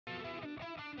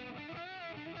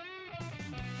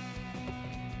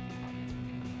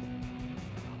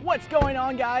What's going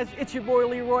on, guys? It's your boy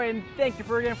Leroy, and thank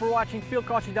you again for watching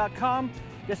Philkotse.com.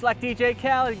 Just like DJ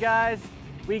Khaled, guys,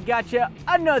 we got you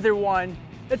another one,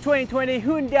 the 2020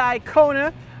 Hyundai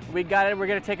Kona. We got it. We're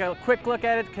gonna take a quick look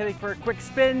at it, take for a quick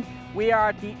spin. We are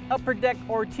at the Upper Deck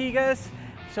Ortigas,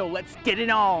 so let's get it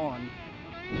on.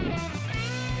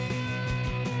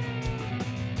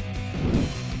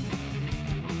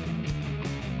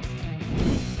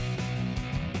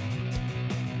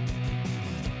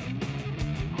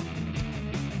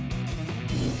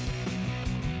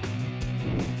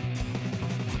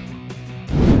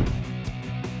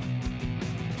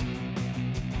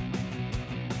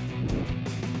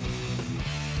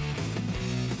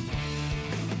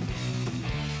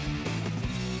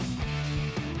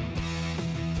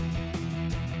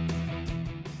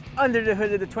 Under the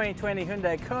hood of the 2020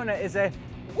 Hyundai Kona is a,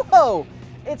 whoa,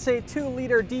 it's a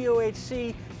 2-liter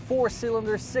DOHC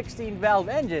 4-cylinder 16-valve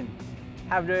engine.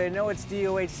 How do I know it's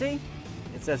DOHC?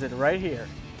 It says it right here.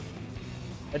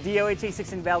 A DOHC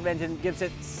 16-valve engine gives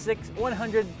it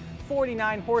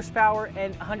 149 horsepower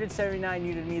and 179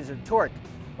 Nm of torque.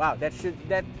 Wow, that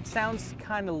sounds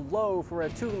kind of low for a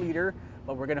 2-liter,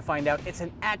 but we're gonna find out it's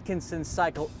an Atkinson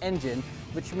cycle engine,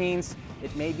 which means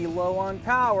it may be low on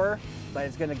power, but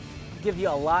it's gonna give you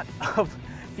a lot of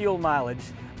fuel mileage.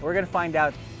 We're gonna find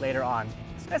out later on.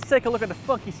 So let's take a look at the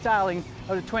funky styling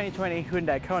of the 2020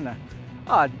 Hyundai Kona.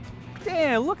 Oh,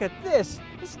 damn, look at this.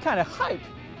 This is kind of hype.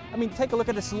 I mean, take a look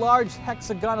at this large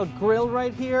hexagonal grille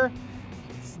right here.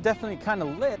 It's definitely kind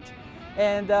of lit.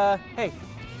 And hey,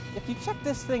 if you check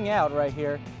this thing out right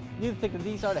here, you'd think that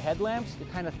these are the headlamps.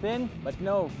 They're kind of thin, but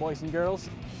no, boys and girls,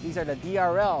 these are the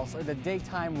DRLs, or the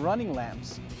daytime running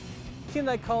lamps.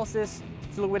 Hyundai calls this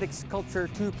Fluidic Sculpture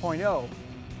 2.0,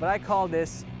 but I call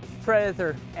this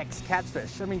Predator X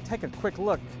Catfish. I mean, take a quick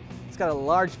look. It's got a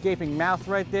large gaping mouth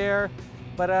right there,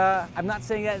 but I'm not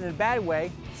saying that in a bad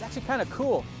way. It's actually kind of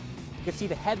cool. You can see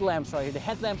the headlamps right here. The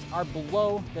headlamps are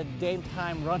below the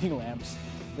daytime running lamps.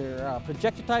 They're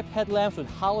projector type headlamps with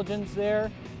halogens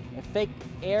there, and fake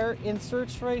air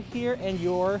inserts right here, and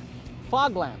your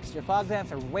fog lamps. Your fog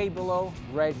lamps are way below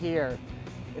right here.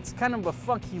 It's kind of a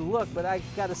funky look, but I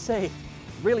gotta say, it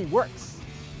really works.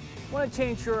 Want to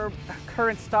change your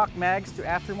current stock mags to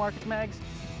aftermarket mags?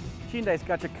 Hyundai's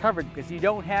got you covered because you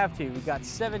don't have to. We've got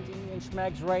 17-inch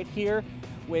mags right here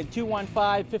with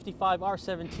 215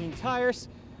 55R17 tires.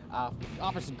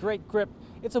 Offers great grip.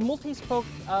 It's a multi-spoke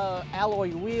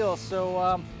alloy wheel,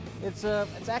 so it's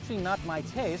actually not my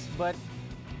taste, but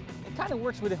it kind of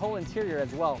works with the whole interior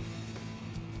as well.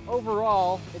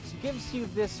 Overall, it gives you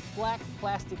this black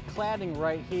plastic cladding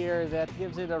right here that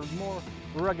gives it a more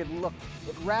rugged look.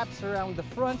 It wraps around the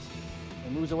front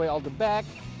and moves away all the back,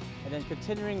 and then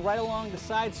continuing right along the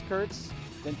side skirts,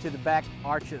 then to the back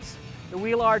arches. The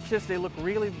wheel arches, they look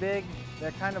really big.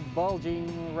 They're kind of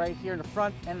bulging right here in the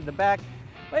front and in the back,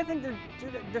 but I think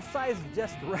they're sized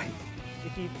just right.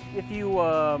 If you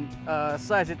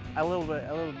size it a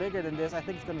little bigger than this, I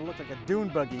think it's going to look like a dune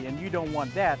buggy, and you don't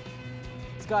want that.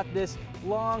 It's got this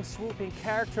long swooping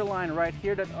character line right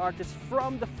here that arches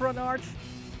from the front arch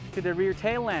to the rear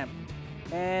tail lamp.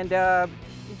 And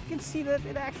you can see that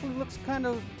it actually looks kind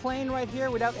of plain right here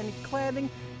without any cladding,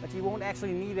 but you won't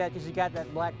actually need that because you got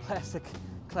that black plastic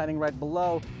cladding right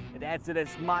below. It adds to this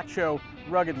macho,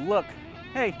 rugged look.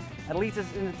 Hey, at least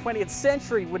it's in the 20th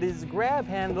century with these grab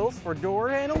handles for door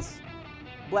handles,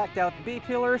 blacked out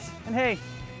B-pillars, and hey,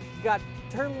 you got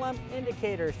turn light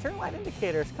indicators,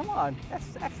 come on.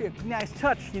 That's actually a nice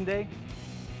touch, Hyundai.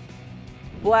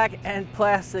 Black and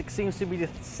plastic seems to be the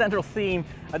central theme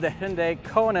of the Hyundai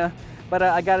Kona, but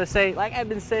I gotta say, like I've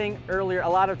been saying earlier, a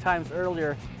lot of times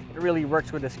earlier, it really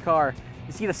works with this car.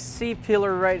 You see the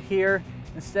C-pillar right here.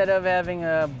 Instead of having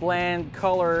bland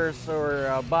colors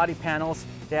or body panels,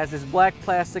 it has this black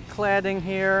plastic cladding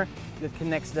here that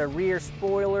connects the rear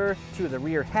spoiler to the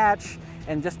rear hatch.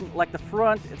 And just like the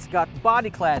front, it's got body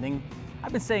cladding.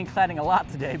 I've been saying cladding a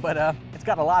lot today, but it's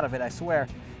got a lot of it, I swear.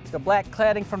 It's got black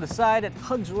cladding from the side. It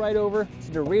hugs right over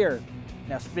to the rear.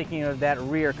 Now, speaking of that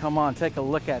rear, come on, take a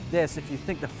look at this. If you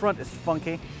think the front is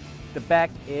funky, the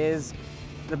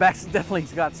back's definitely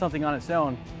got something on its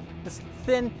own. This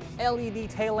thin LED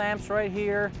tail lamps right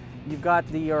here. You've got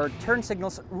your turn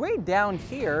signals way down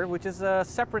here, which is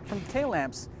separate from the tail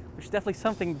lamps, which is definitely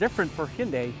something different for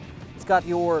Hyundai. It's got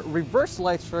your reverse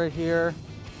lights right here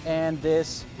and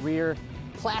this rear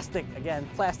plastic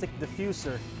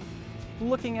diffuser.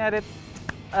 Looking at it,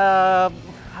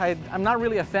 I'm not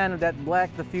really a fan of that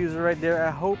black diffuser right there.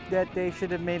 I hope that they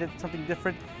should have made it something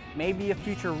different. Maybe a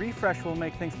future refresh will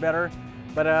make things better,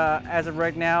 but as of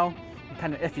right now, I'm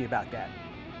kind of iffy about that.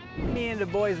 Me and the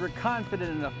boys were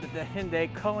confident enough that the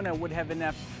Hyundai Kona would have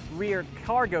enough rear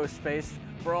cargo space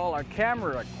for all our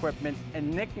camera equipment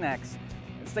and knickknacks.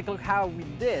 Let's take a look how we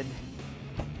did.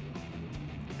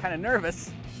 Kind of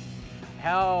nervous.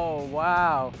 Oh,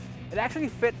 wow. It actually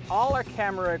fit all our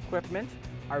camera equipment,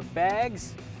 our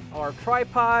bags, our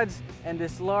tripods, and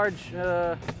this large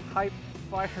high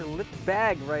fire lit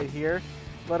bag right here.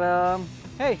 But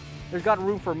hey, there's got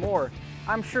room for more.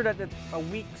 I'm sure that a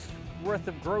week's worth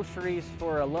of groceries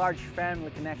for a large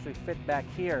family can actually fit back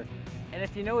here. And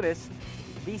if you notice,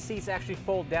 these seats actually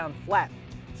fold down flat.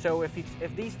 So if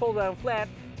these fold down flat,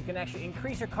 you can actually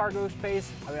increase your cargo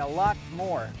space a lot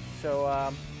more. So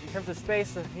in terms of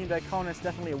space, the Hyundai Kona is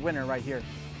definitely a winner right here.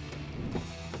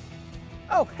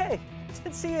 Oh, hey,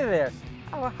 didn't see you there.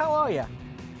 How are you?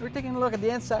 We're taking a look at the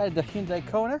inside of the Hyundai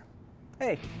Kona.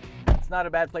 Hey, it's not a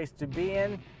bad place to be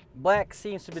in. Black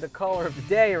seems to be the color of the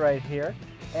day right here.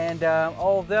 And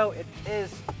although it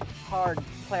is hard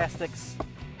plastics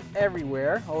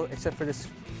everywhere, except for this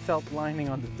felt lining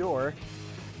on the door,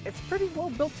 it's pretty well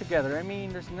built together. I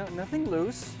mean, there's nothing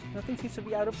loose, nothing seems to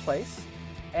be out of place.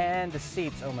 And the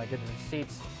seats, oh my goodness, the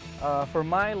seats. For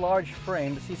my large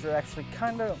frame, the seats are actually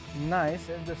kind of nice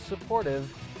and they're supportive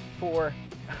for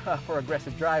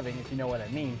aggressive driving, if you know what I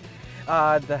mean.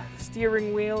 The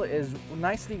steering wheel is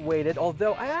nicely weighted,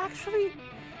 although I actually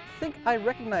think I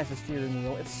recognize the steering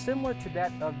wheel. It's similar to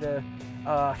that of the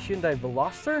Hyundai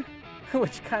Veloster,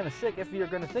 which is kind of sick if you're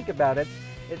going to think about it.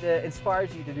 It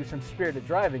inspires you to do some spirited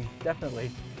driving,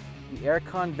 definitely. The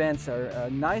aircon vents are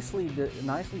nicely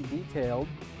detailed.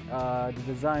 The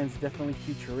design is definitely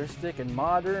futuristic and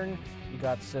modern. You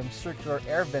got some circular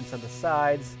air vents on the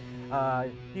sides.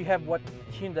 You have what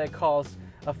Hyundai calls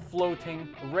a floating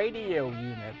radio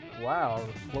unit. Wow,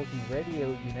 a floating radio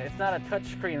unit. It's not a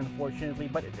touchscreen, unfortunately,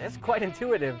 but it is quite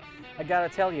intuitive. I gotta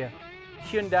tell you,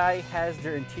 Hyundai has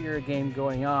their interior game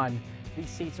going on. These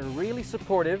seats are really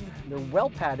supportive, they're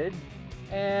well padded,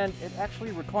 and it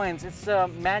actually reclines. It's a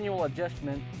manual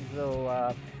adjustment,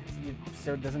 so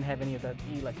it doesn't have any of the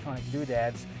electronic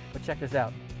doodads. But check this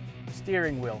out, the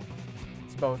steering wheel.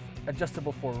 It's both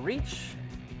adjustable for reach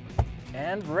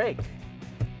and brake.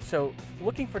 So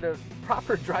looking for the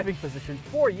proper driving position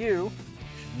for you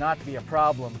should not be a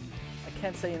problem. I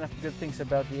can't say enough good things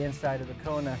about the inside of the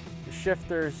Kona. The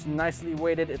shifter's nicely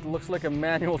weighted. It looks like a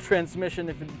manual transmission,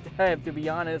 if I have to be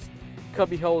honest.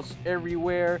 Cubby holes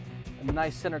everywhere. A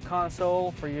nice center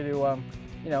console for you to,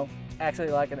 you know, actually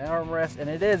like an armrest. And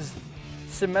it is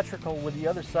symmetrical with the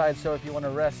other side, so if you want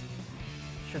to rest,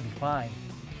 it should be fine.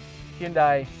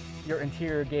 Hyundai, your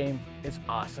interior game is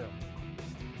awesome.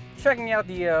 Checking out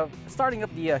the, starting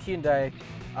up the Hyundai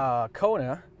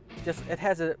Kona, it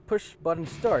has a push button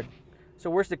start. So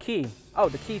where's the key? Oh,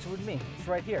 the key's with me. It's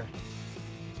right here.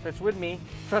 So it's with me.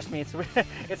 Trust me,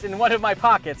 it's in one of my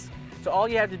pockets. So all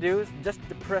you have to do is just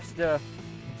to press the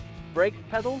brake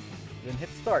pedal, then hit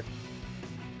start.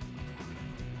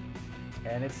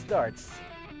 And it starts.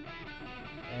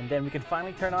 And then we can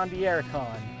finally turn on the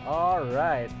aircon. All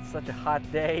right, such a hot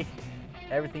day.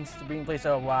 Everything's to be in place.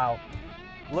 Oh, wow.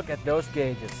 Look at those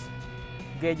gauges.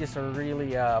 Gauges are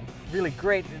really, really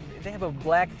great. They have a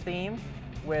black theme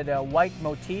with a white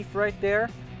motif right there.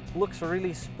 Looks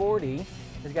really sporty.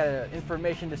 It's got an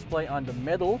information display on the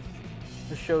middle.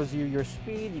 This shows you your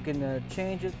speed. You can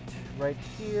change it right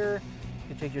here.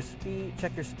 You can change your speed,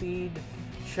 check your speed,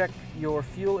 check your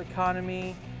fuel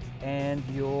economy, and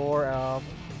your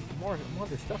more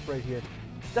other stuff right here.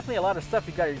 There's definitely a lot of stuff.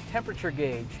 You got your temperature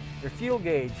gauge, your fuel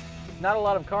gauge. Not a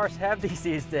lot of cars have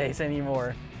these days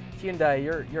anymore. Hyundai,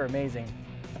 you're amazing.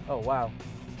 Oh, wow.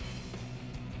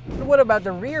 But what about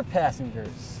the rear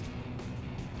passengers?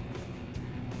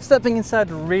 Stepping inside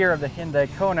the rear of the Hyundai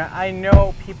Kona, I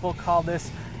know people call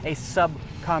this a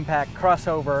subcompact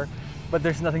crossover, but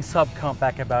there's nothing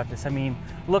subcompact about this. I mean,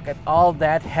 look at all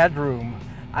that headroom.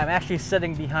 I'm actually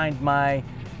sitting behind my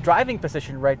driving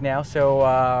position right now,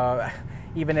 so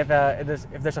even if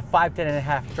there's a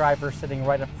 5'10.5" driver sitting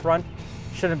right up front,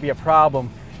 shouldn't be a problem.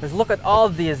 Just look at all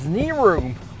this knee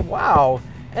room. Wow.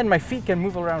 And my feet can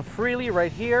move around freely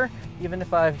right here. Even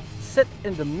if I sit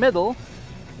in the middle,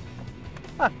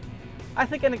 I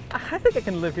think I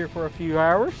can live here for a few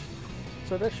hours.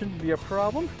 So that shouldn't be a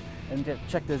problem. And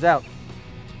check this out.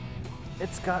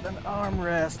 It's got an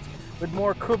armrest with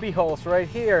more cubby holes right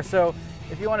here. So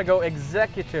if you want to go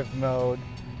executive mode,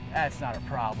 that's not a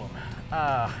problem.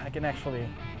 I can actually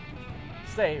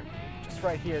stay just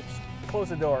right here. Just close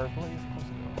the door, please. Close the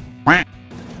door.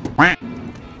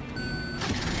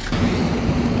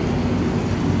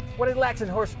 What it lacks in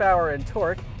horsepower and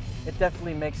torque, it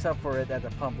definitely makes up for it at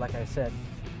the pump, like I said.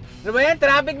 Ano ba yan?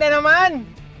 Traffic na naman!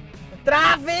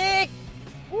 Traffic!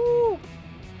 Woo!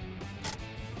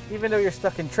 Even though you're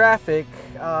stuck in traffic,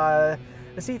 the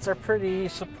seats are pretty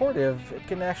supportive. It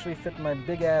can actually fit my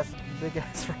big ass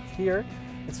right here.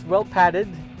 It's well padded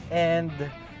and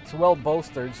it's well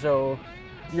bolstered, so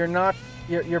your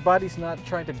body's not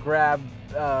trying to grab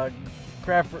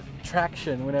for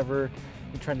traction whenever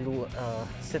you're trying to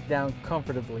sit down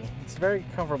comfortably. It's very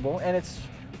comfortable and it's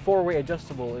four-way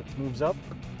adjustable. It moves up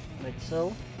like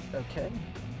so, okay,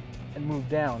 and move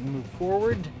down, move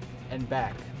forward and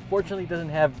back. Fortunately, it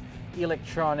doesn't have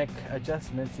electronic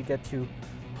adjustments. You get to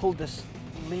pull this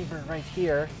lever right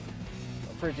here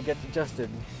for it to get adjusted.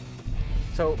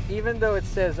 So even though it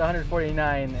says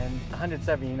 149 and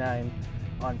 179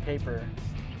 on paper,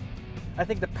 I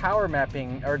think the power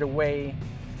mapping, or the way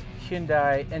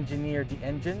Hyundai engineered the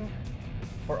engine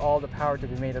for all the power to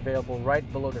be made available right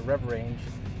below the rev range,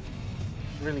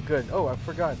 is really good. Oh, I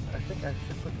forgot. I think I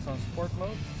should put this on sport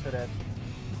mode so that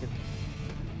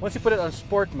once you put it on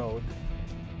sport mode,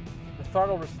 the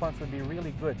throttle response would be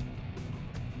really good.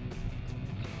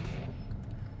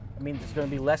 I mean, there's going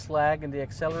to be less lag in the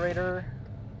accelerator,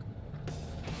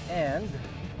 and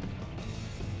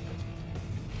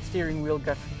steering wheel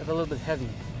got a little bit heavy.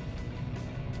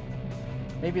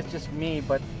 Maybe it's just me,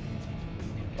 but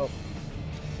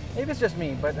maybe it's just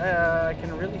me, but I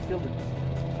can really feel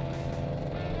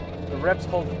the revs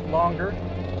hold longer.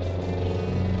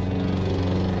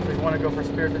 So if you want to go for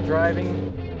spirited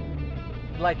driving,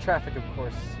 light traffic, of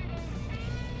course,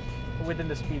 within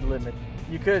the speed limit,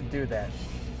 you could do that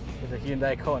with a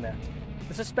Hyundai Kona.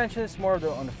 The suspension is more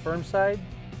on the firm side.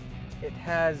 It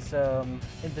has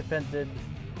independent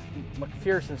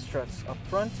McPherson struts up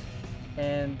front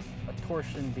and a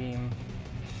torsion beam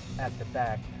at the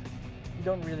back. You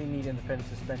don't really need independent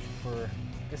suspension for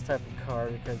this type of car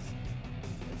because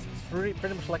it's pretty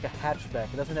much like a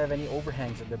hatchback. It doesn't have any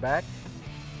overhangs at the back,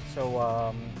 so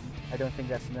I don't think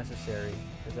that's necessary.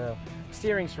 The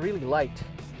steering's really light,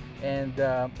 and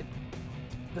the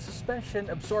suspension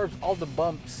absorbs all the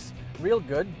bumps real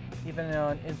good, even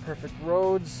on imperfect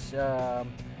roads. Yeah,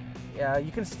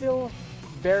 you can still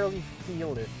barely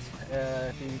feel it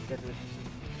if you get it.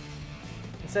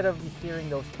 Instead of hearing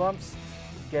those bumps,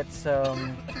 it gets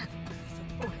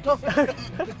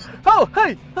oh,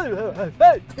 hey!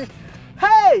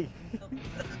 Hey!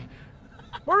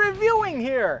 We're reviewing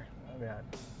here!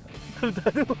 Oh,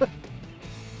 God.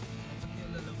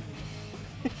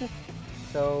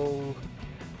 So,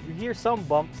 you hear some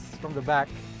bumps from the back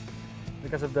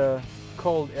because of the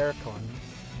cold aircon.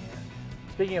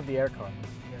 Speaking of the aircon,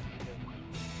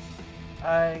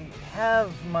 I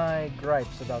have my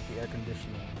gripes about the air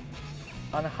conditioning.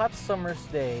 On a hot summer's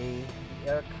day,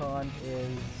 the aircon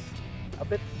is a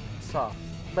bit soft,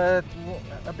 but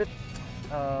a bit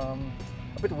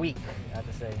weak, I have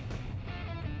to say.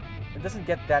 It doesn't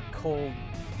get that cold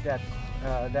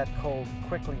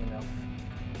quickly enough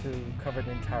to cover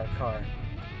the entire car.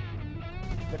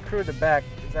 The crew at the back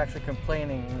is actually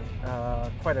complaining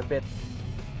quite a bit,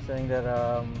 saying that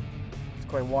it's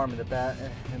quite warm in the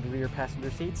rear passenger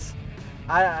seats.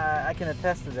 I can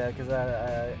attest to that because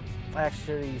I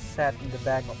actually sat in the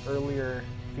back earlier,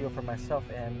 feel for myself,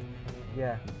 and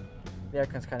yeah, the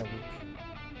aircon's kind of weak.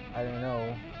 I don't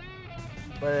know,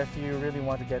 but if you really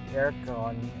want to get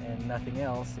aircon and nothing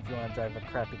else, if you want to drive a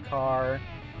crappy car,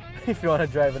 if you want to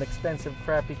drive an expensive,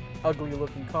 crappy,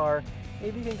 ugly-looking car,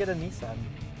 maybe you can get a Nissan,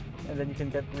 and then you can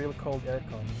get real cold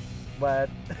aircon. But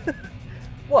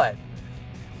what?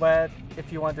 But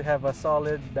if you want to have a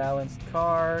solid, balanced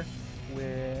car,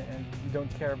 and you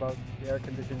don't care about the air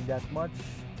conditioning that much,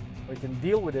 or you can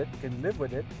deal with it, you can live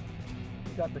with it,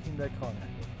 you got the Hyundai Kona.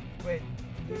 Wait,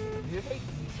 do you hate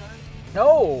Nissan?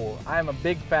 No, I'm a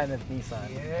big fan of Nissan.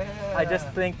 Yeah. I just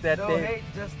think that no hate,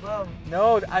 just love.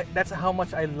 No, that's how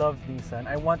much I love Nissan.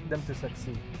 I want them to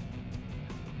succeed.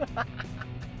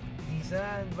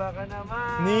 Nissan, baka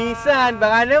naman. Nissan,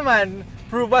 baka naman.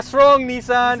 Prove us wrong,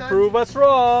 Nissan. Prove us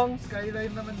wrong.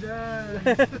 Skyline naman dyan.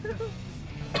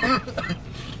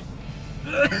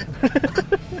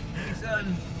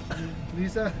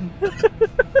 Nissan.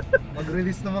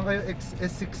 Mag-release naman kayo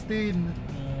S16.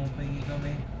 Pahingi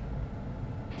kami.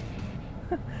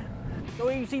 So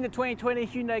we've seen the 2020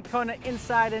 Hyundai Kona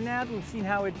inside and out. We've seen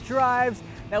how it drives.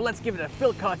 Now let's give it a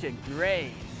Philkotse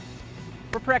grade.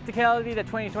 For practicality, the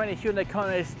 2020 Hyundai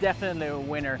Kona is definitely a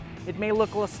winner. It may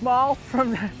look a little small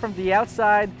from the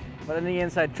outside, but on the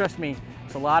inside, trust me,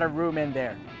 there's a lot of room in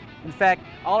there. In fact,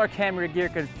 all our camera gear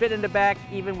can fit in the back,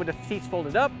 even with the seats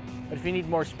folded up. But if you need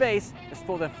more space, just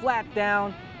fold them flat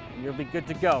down, and you'll be good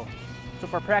to go. So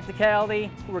for practicality,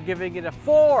 we're giving it a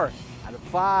 4 out of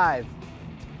 5.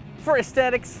 For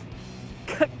aesthetics,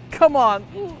 come on,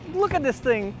 look at this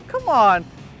thing. Come on,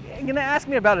 you're gonna ask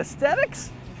me about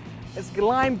aesthetics? It's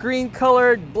lime green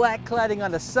colored, black cladding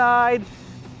on the side,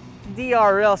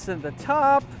 DRLs at the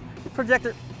top,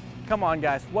 projector. Come on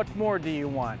guys, what more do you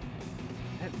want?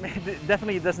 It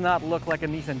definitely does not look like a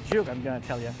Nissan Juke, I'm gonna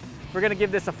tell you. We're gonna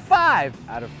give this a 5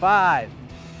 out of 5.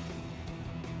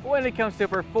 When it comes to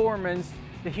performance,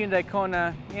 the Hyundai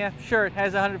Kona, yeah, sure, it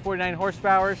has 149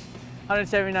 horsepower,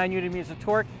 179 Nm of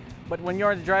torque, but when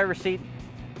you're in the driver's seat,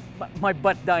 my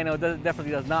butt dyno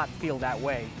definitely does not feel that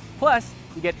way. Plus,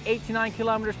 you get 8 to 9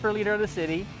 kilometers per liter in the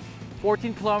city,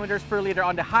 14 kilometers per liter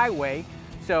on the highway,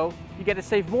 so you get to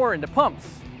save more in the pumps.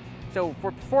 So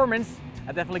for performance,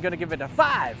 I'm definitely going to give it a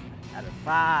 5 out of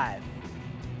 5.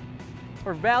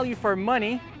 For value for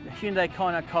money, the Hyundai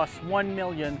Kona costs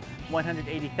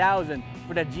 $1,180,000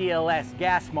 for the GLS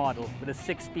gas model with a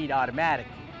 6-speed automatic.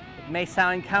 It may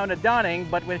sound kind of daunting,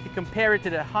 but if you compare it to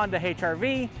the Honda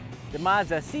HR-V, the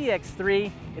Mazda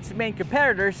CX-3, its main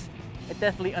competitors, it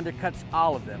definitely undercuts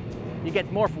all of them. You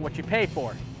get more for what you pay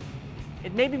for.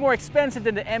 It may be more expensive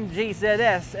than the MG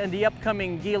ZS and the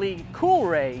upcoming Geely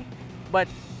Coolray, but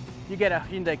you get a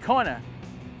Hyundai Kona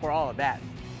for all of that.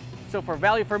 So for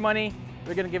value for money,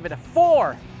 we're gonna give it a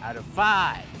 4 out of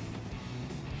 5.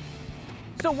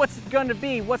 So what's it gonna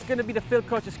be? What's gonna be the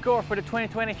Philkotse score for the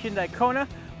 2020 Hyundai Kona?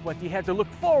 What do you have to look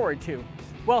forward to?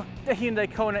 Well, the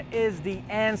Hyundai Kona is the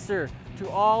answer to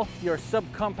all your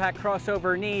subcompact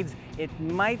crossover needs. It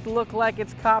might look like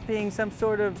it's copying some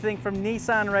sort of thing from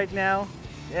Nissan right now.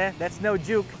 Yeah, that's no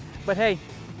juke. But hey,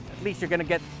 at least you're gonna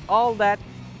get all that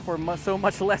for so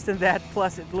much less than that,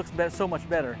 plus it looks so much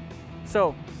better.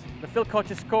 So the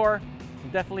Philkotse score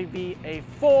will definitely be a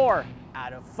 4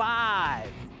 out of 5.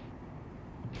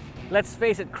 Let's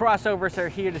face it, crossovers are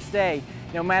here to stay.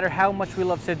 No matter how much we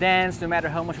love sedans, no matter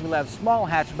how much we love small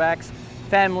hatchbacks,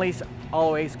 families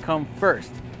always come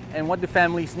first. And what do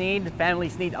families need?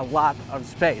 Families need a lot of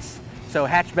space. So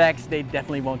hatchbacks, they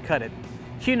definitely won't cut it.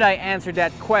 Hyundai answered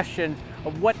that question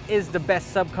of what is the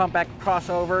best subcompact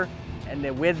crossover,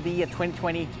 and with the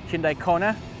 2020 Hyundai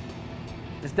Kona,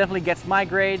 this definitely gets my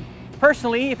grade.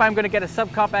 Personally, if I'm gonna get a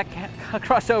subcompact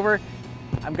crossover,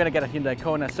 I'm gonna get a Hyundai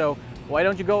Kona. So why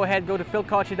don't you go ahead, go to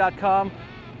philkotse.com,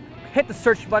 hit the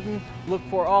search button, look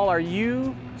for all our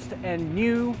used and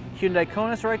new Hyundai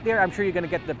Konas right there. I'm sure you're gonna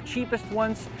get the cheapest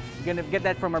ones. You're gonna get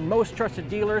that from our most trusted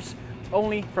dealers,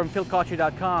 only from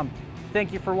philkotse.com.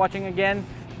 Thank you for watching again.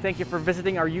 Thank you for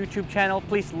visiting our YouTube channel.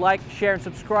 Please like, share, and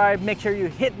subscribe. Make sure you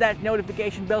hit that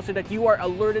notification bell so that you are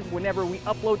alerted whenever we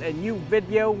upload a new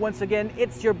video. Once again,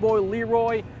 it's your boy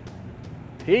Leroy.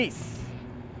 Peace.